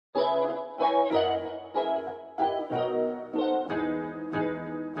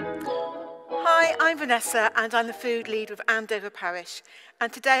Hi, I'm Vanessa and I'm the food lead with Andover Parish,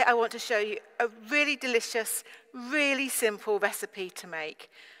 and today I want to show you a really delicious, really simple recipe to make.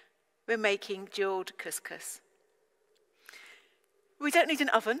 We're making jewelled couscous. We don't need an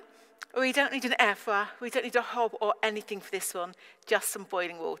oven, or we don't need an air fryer, we don't need a hob or anything for this one, just some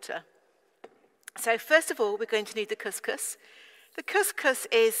boiling water. So first of all, we're going to need the couscous. The couscous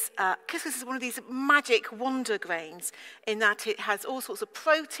is one of these magic wonder grains in that it has all sorts of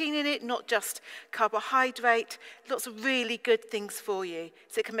protein in it, not just carbohydrate, lots of really good things for you.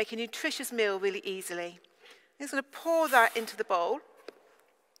 So it can make a nutritious meal really easily. I'm just going to pour that into the bowl.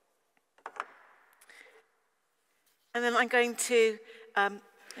 And then I'm going to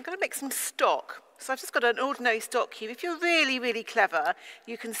make some stock. So I've just got an ordinary stock cube. If you're really, really clever,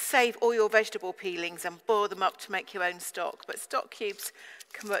 you can save all your vegetable peelings and boil them up to make your own stock. But stock cubes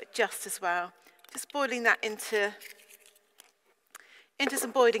can work just as well. Just boiling that into some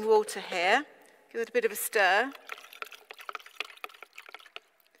boiling water here. Give it a bit of a stir.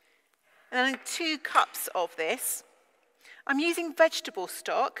 And then 2 cups of this. I'm using vegetable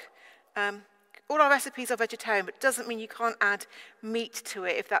stock. All our recipes are vegetarian, but it doesn't mean you can't add meat to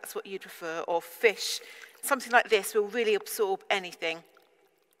it if that's what you prefer, or fish. Something like this will really absorb anything.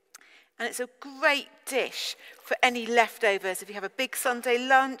 And it's a great dish for any leftovers. If you have a big Sunday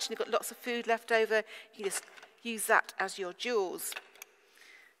lunch and you've got lots of food left over, you just use that as your jewels.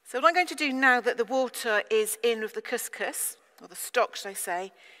 So what I'm going to do now that the water is in with the couscous, or the stock, should I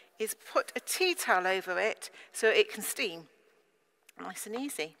say, is put a tea towel over it so it can steam. Nice and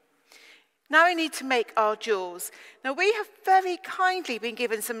easy. Now we need to make our jewels. Now we have very kindly been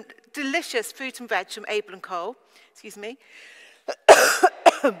given some delicious fruit and veg from Abel and Cole,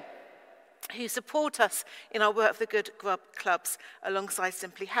 who support us in our work for the good Grub Clubs alongside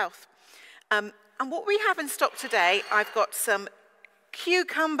Simply Health. And what we have in stock today, I've got some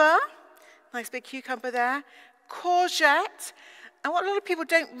cucumber, nice big cucumber there, courgette. And what a lot of people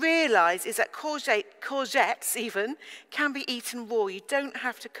don't realise is that courgettes even can be eaten raw. You don't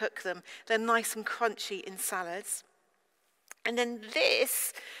have to cook them. They're nice and crunchy in salads. And then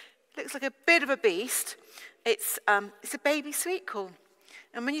this looks like a bit of a beast. It's a baby sweet corn.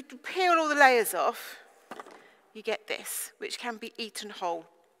 And when you peel all the layers off, you get this, which can be eaten whole.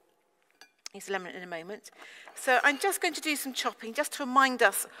 Use the lemon in a moment. So I'm just going to do some chopping just to remind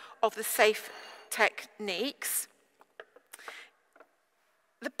us of the safe techniques.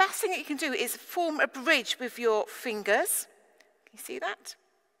 The best thing that you can do is form a bridge with your fingers. Can you see that?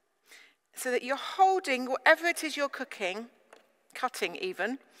 So that you're holding whatever it is you're cooking, cutting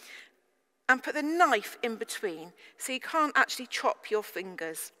even, and put the knife in between so you can't actually chop your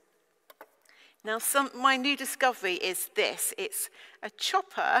fingers. Now, my new discovery is this. It's a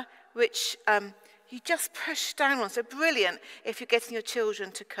chopper which you just push down on. So brilliant if you're getting your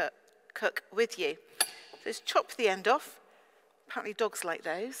children to cook with you. So just chop the end off. Apparently dogs like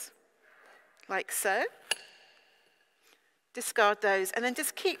those, like so. Discard those and then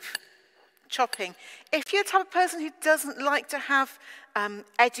just keep chopping. If you're the type of person who doesn't like to have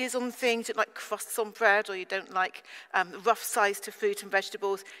edges on things, you don't like crusts on bread, or you don't like rough size to fruit and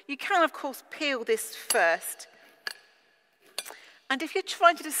vegetables, you can of course peel this first. And if you're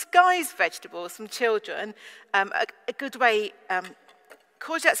trying to disguise vegetables from children, a good way,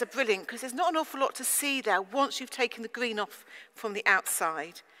 courgettes are brilliant because there's not an awful lot to see there once you've taken the green off from the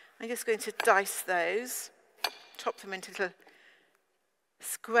outside. I'm just going to dice those, chop them into little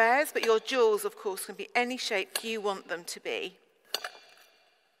squares, but your jewels, of course, can be any shape you want them to be.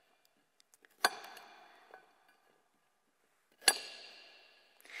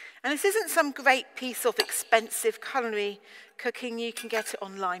 And this isn't some great piece of expensive culinary cooking. You can get it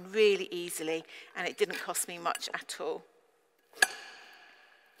online really easily, and it didn't cost me much at all.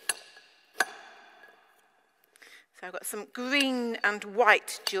 So I've got some green and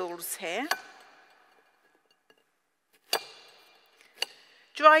white jewels here.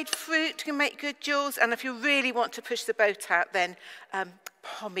 Dried fruit can make good jewels, and if you really want to push the boat out, then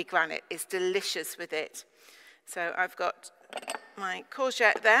pomegranate is delicious with it. So I've got my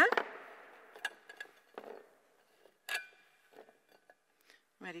courgette there.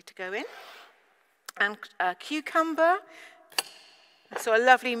 Ready to go in. And cucumber. I saw a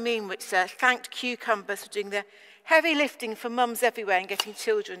lovely meme which thanked cucumbers for doing the heavy lifting for mums everywhere and getting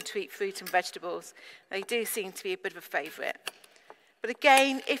children to eat fruit and vegetables. They do seem to be a bit of a favourite. But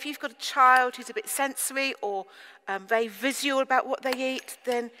again, if you've got a child who's a bit sensory or very visual about what they eat,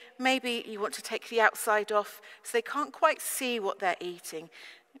 then maybe you want to take the outside off so they can't quite see what they're eating.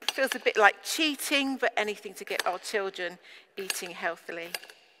 It feels a bit like cheating, but anything to get our children eating healthily.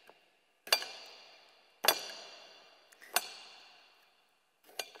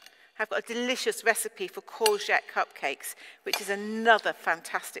 I've got a delicious recipe for courgette cupcakes, which is another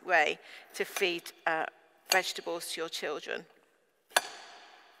fantastic way to feed vegetables to your children.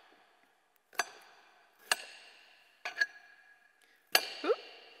 Ooh.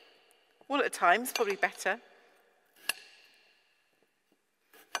 One at a time is probably better.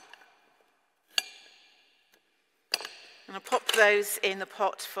 And I'll pop those in the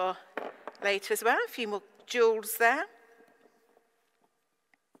pot for later as well. A few more jewels there.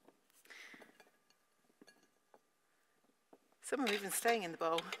 Some are even staying in the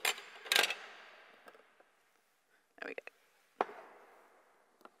bowl. There we go.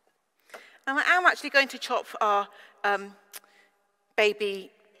 And I am actually going to chop our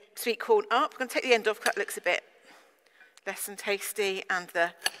baby sweet corn up. I'm going to take the end off because that looks a bit less than tasty, and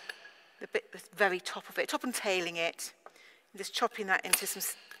the very top of it, top and tailing it. And just chopping that into some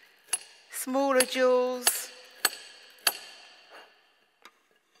smaller jewels.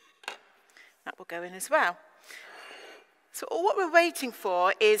 That will go in as well. So what we're waiting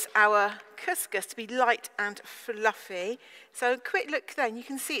for is our couscous to be light and fluffy. So a quick look then, you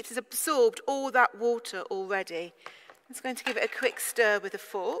can see it has absorbed all that water already. I'm just going to give it a quick stir with a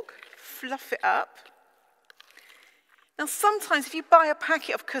fork, fluff it up. Now sometimes if you buy a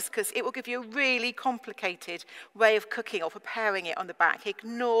packet of couscous, it will give you a really complicated way of cooking or preparing it on the back.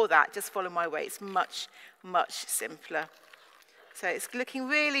 Ignore that, just follow my way. It's much, much simpler. So it's looking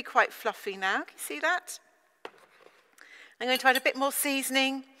really quite fluffy now. Can you see that? I'm going to add a bit more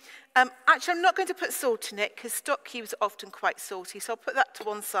seasoning. Actually, I'm not going to put salt in it because stock cubes are often quite salty, so I'll put that to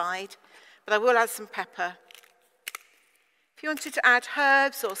one side, but I will add some pepper. If you wanted to add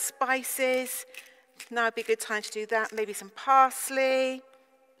herbs or spices, now would be a good time to do that. Maybe some parsley.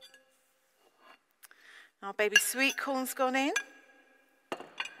 Our baby sweet corn's gone in.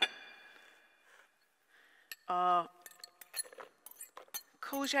 Our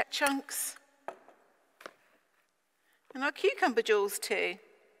courgette chunks. And our cucumber jewels too.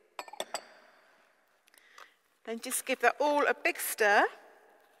 Then just give that all a big stir.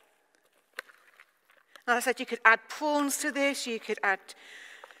 And as I said, you could add prawns to this, you could add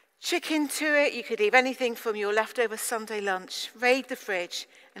chicken to it, you could leave anything from your leftover Sunday lunch, raid the fridge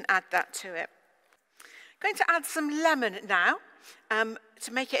and add that to it. I'm going to add some lemon now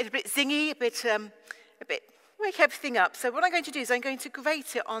to make it a bit zingy, a bit wake everything up. So what I'm going to do is I'm going to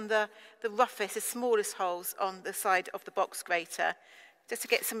grate it on the roughest, the smallest holes on the side of the box grater, just to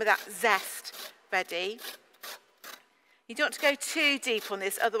get some of that zest ready. You don't want to go too deep on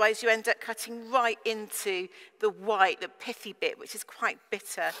this, otherwise you end up cutting right into the white, the pithy bit, which is quite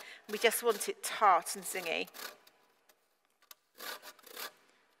bitter. We just want it tart and zingy.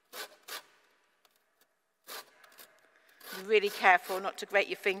 Be really careful not to grate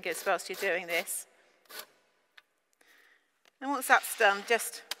your fingers whilst you're doing this. And once that's done,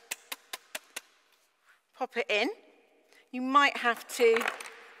 just pop it in. You might have to,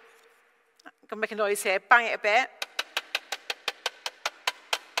 I'm going to make a noise here, bang it a bit.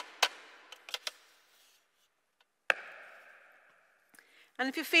 And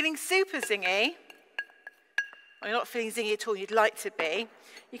if you're feeling super zingy, or you're not feeling zingy at all, you'd like to be,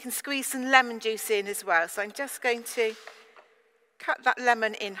 you can squeeze some lemon juice in as well. So I'm just going to cut that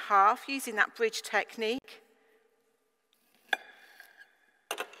lemon in half using that bridge technique.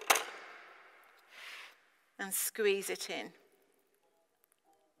 And squeeze it in.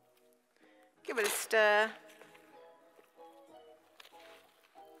 Give it a stir.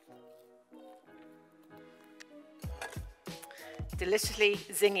 Deliciously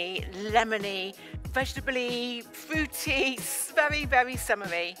zingy, lemony, vegetable-y, fruity, very, very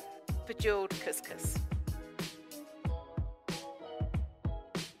summery, bejeweled couscous.